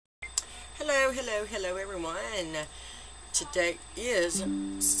Hello everyone. Today is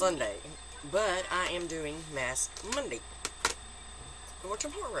Sunday, but I am doing Mask Monday. Which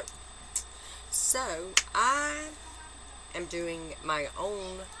I'm horror. So, I am doing my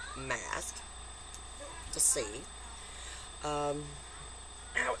own mask to see how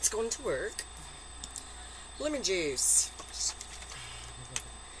it's going to work. Lemon juice.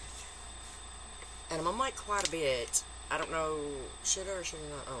 And I'm on mic quite a bit. I don't know, should I or should I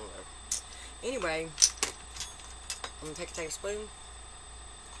not? I don't know. Anyway, I'm going to take a tablespoon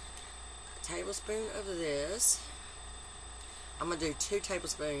of this. I'm going to do 2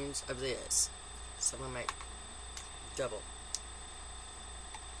 tablespoons of this. So I'm going to make double.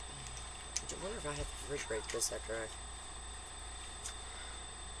 I wonder if I have to refrigerate this after I...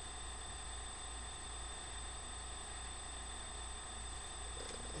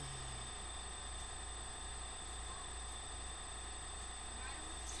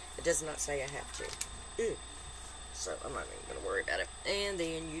 It does not say I have to. Ew. So I'm not even going to worry about it. And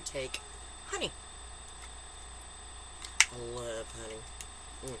then you take honey. I love honey.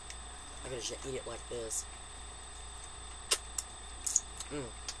 I could just eat it like this.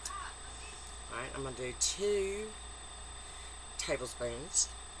 Alright, I'm going to do 2 tablespoons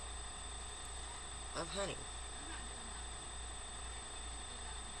of honey.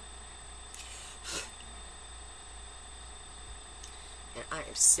 And I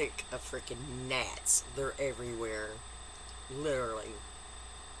am sick of freaking gnats. They're everywhere. Literally.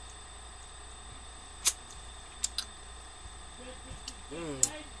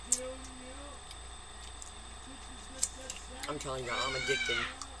 I'm telling y'all, I'm addicted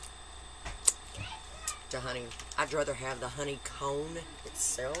to honey. I'd rather have the honey cone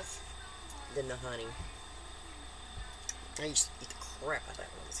itself than the honey. I used to eat the crap out of that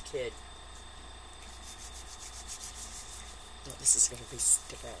when I was a kid. Oh, this is going to be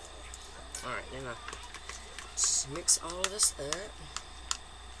sticky. Alright, then I just mix all of this up.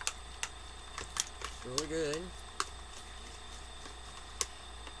 Really good.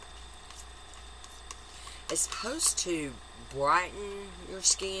 It's supposed to brighten your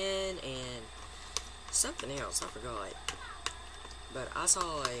skin and something else. I forgot. But I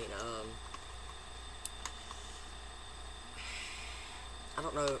saw a, I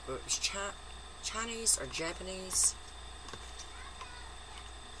don't know if it was Chinese or Japanese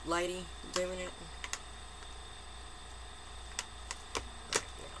lady doing it. Right,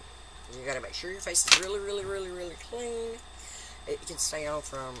 yeah. You gotta make sure your face is really clean. It can stay on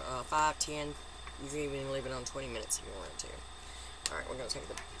from 5, 10. You can even leave it on 20 minutes if you want to. Alright, we're going to take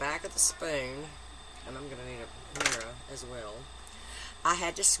the back of the spoon, and I'm going to need a mirror as well. I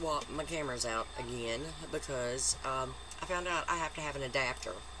had to swap my cameras out again because I found out I have to have an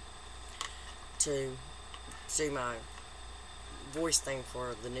adapter to do my voice thing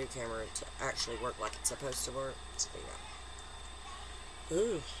for the new camera to actually work like it's supposed to work. So, yeah.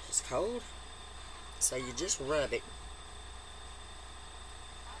 Ooh, it's cold. So you just rub it.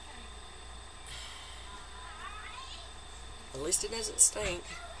 At least it doesn't stink.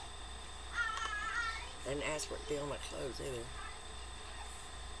 I didn't ask for it to be on my clothes either.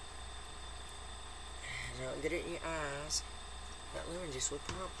 Don't get it in your eyes. That lemon juice will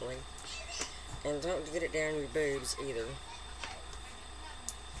properly. And don't get it down your boobs either.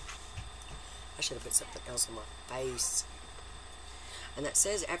 I should have put something else on my face. And that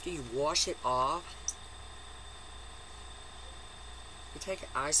says after you wash it off, you take an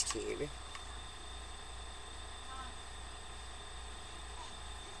ice cube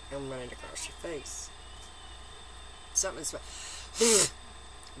and run it across your face. Something's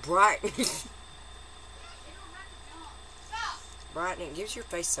bright. Brightening. It gives your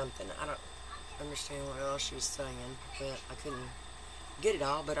face something. I don't understand what else she was saying, but I couldn't get it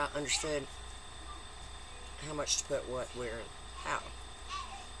all, but I understood how much to put what, where, and how.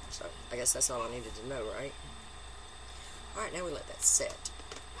 So, I guess that's all I needed to know, right? Alright, now we let that sit.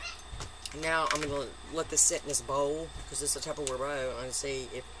 Now I'm going to let this sit in this bowl, because it's a Tupperware bowl, and see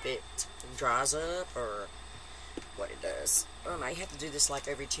if it dries up, or what it does. I might have to do this like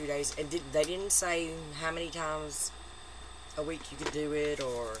every 2 days, and they didn't say how many times a week you could do it,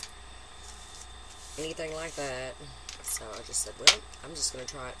 or anything like that. So I just said, well, I'm just going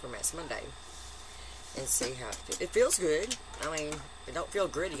to try it for Mask Monday, and see how it feels good. I mean, it don't feel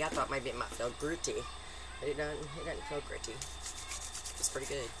gritty. I thought maybe it might feel gritty, but it doesn't feel gritty. It's pretty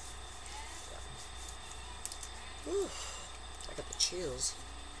good. Whew, I got the chills.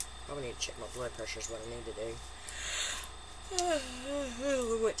 Probably need to check my blood pressure is what I need to do.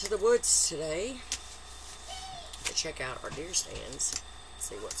 We went to the woods today to check out our deer stands.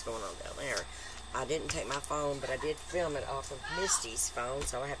 See what's going on down there. I didn't take my phone, but I did film it off of Misty's phone,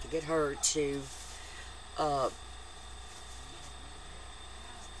 so I have to get her to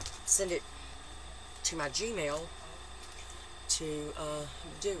send it to my Gmail to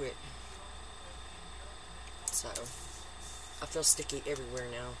do it. So I feel sticky everywhere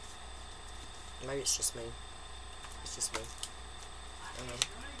now. Maybe it's just me. It's just me.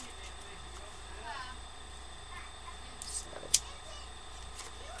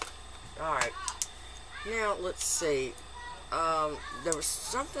 Alright. Now, let's see. There was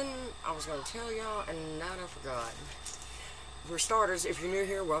something I was going to tell y'all, and now I forgot. For starters, if you're new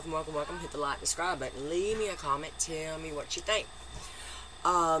here, welcome, welcome, welcome. Hit the like, subscribe button. Leave me a comment. Tell me what you think.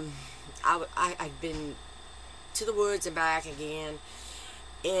 I've been to the woods and back again.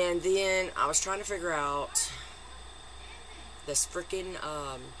 And then I was trying to figure out this freaking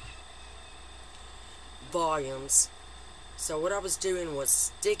volumes. So what I was doing was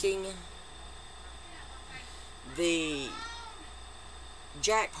sticking the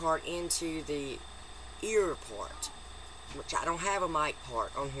jack part into the ear part, which I don't have a mic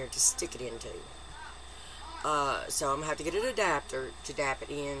part on here to stick it into. So I'm going to have to get an adapter to dap it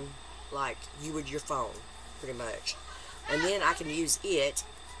in like you would your phone, pretty much. And then I can use it,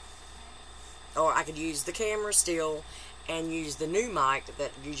 or I could use the camera still and use the new mic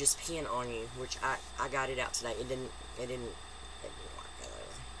that you just pin on you, which I got it out today. It didn't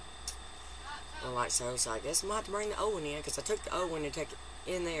work like so I guess I'm going to have to bring the Owen in, because I took the Owen and take it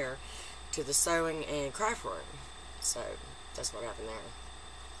in there to the sewing and craft room. So that's what happened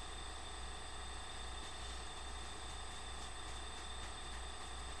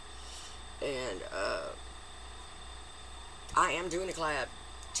there. And I am doing a collab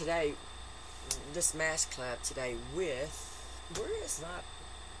today, this mask collab today with, where is my,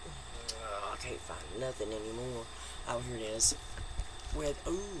 I can't find nothing anymore. Oh, here it is. With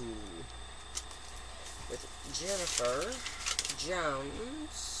Jennifer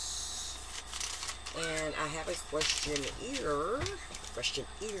Jones. And I have a questionnaire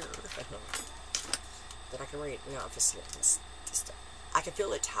that I can read. No, it's I can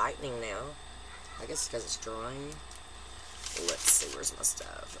feel it tightening now. I guess because it's drying. Let's see, where's my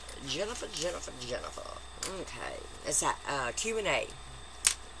stuff? Jennifer. Okay. It's that Q&A. I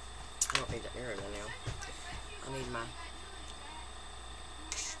don't need the arrow now. I need my...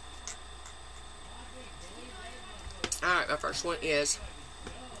 Alright, my first one is...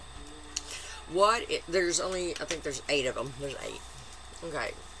 there's only, I think there's 8 of them. There's 8.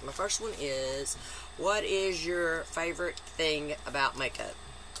 Okay, my first one is... What is your favorite thing about makeup?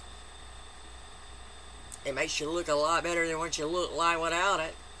 It makes you look a lot better than what you look like without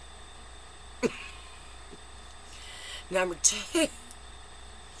it. Number 2.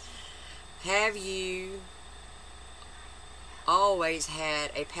 Have you always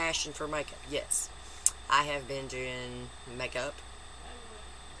had a passion for makeup? Yes. I have been doing makeup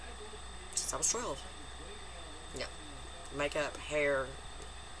since I was 12. Yeah. Makeup, hair,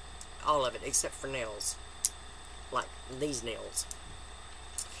 all of it, except for nails. Like these nails.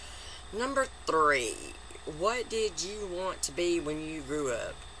 Number 3. What did you want to be when you grew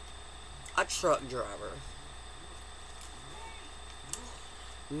up? A truck driver.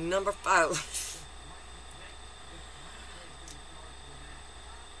 Number 5.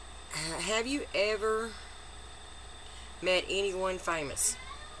 Have you ever met anyone famous?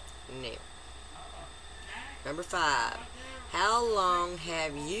 No. Number 5. How long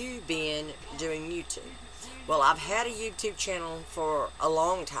have you been doing YouTube? Well, I've had a YouTube channel for a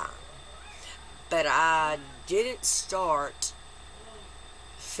long time, but I didn't start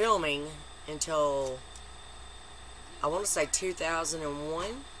filming until, I want to say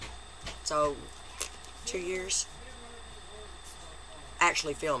 2001, so 2 years.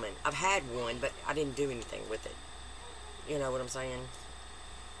 Actually filming. I've had one, but I didn't do anything with it. You know what I'm saying?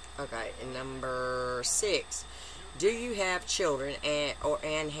 Okay, and number 6. Do you have children,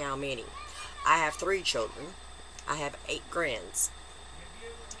 and how many? I have 3 children. I have 8 grands.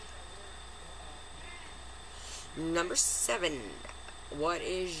 Number 7. What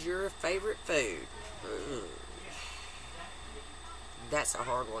is your favorite food? Ooh. That's a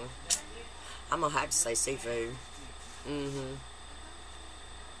hard one. I'm gonna have to say seafood.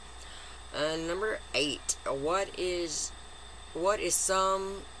 Number 8. What is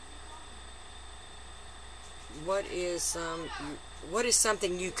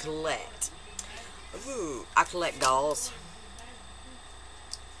something you collect? Ooh, I collect dolls.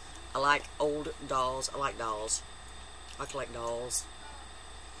 I like old dolls. I like dolls. I collect dolls.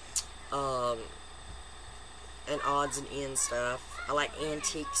 And odds and ends stuff. I like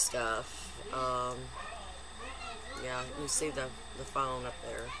antique stuff. Yeah, you see the phone up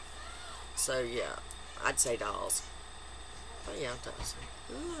there. So yeah, I'd say dolls. But yeah, dolls.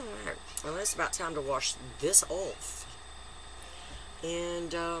 Alright. Well, it's about time to wash this off.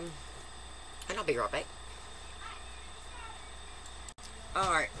 And I'll be right back.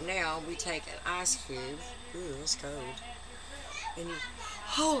 Alright, now we take an ice cube. Ooh, it's cold. And you,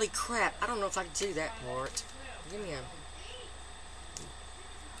 holy crap, I don't know if I can do that part. Give me a, I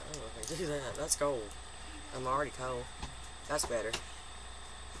don't know if I can do that. That's cold. I'm already cold. That's better.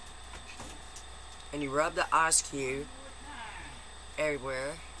 And you rub the ice cube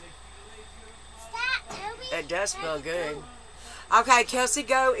everywhere. It does smell good. Okay, Kelsey,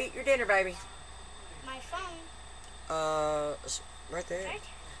 go eat your dinner, baby. My phone. It's right there.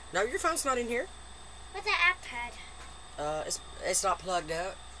 No, your phone's not in here. What's the iPad? It's not plugged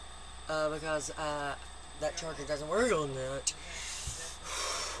up. Because that charger doesn't work on that. Is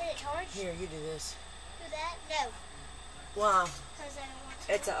it charged? Here, you do this. Do that? No. Why? Because I don't want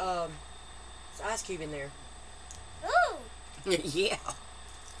to. It's an ice cube in there. Ooh. Yeah.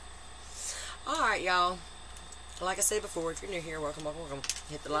 Alright, y'all. Like I said before, if you're new here, welcome.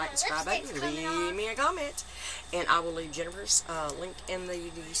 Hit the like and subscribe button. Leave me a comment. And I will leave Jennifer's link in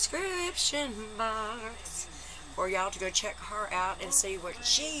the description box for y'all to go check her out and see what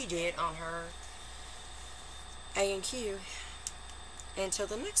she did on her A&Q. Until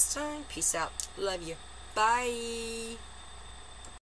the next time, peace out. Love you. Bye.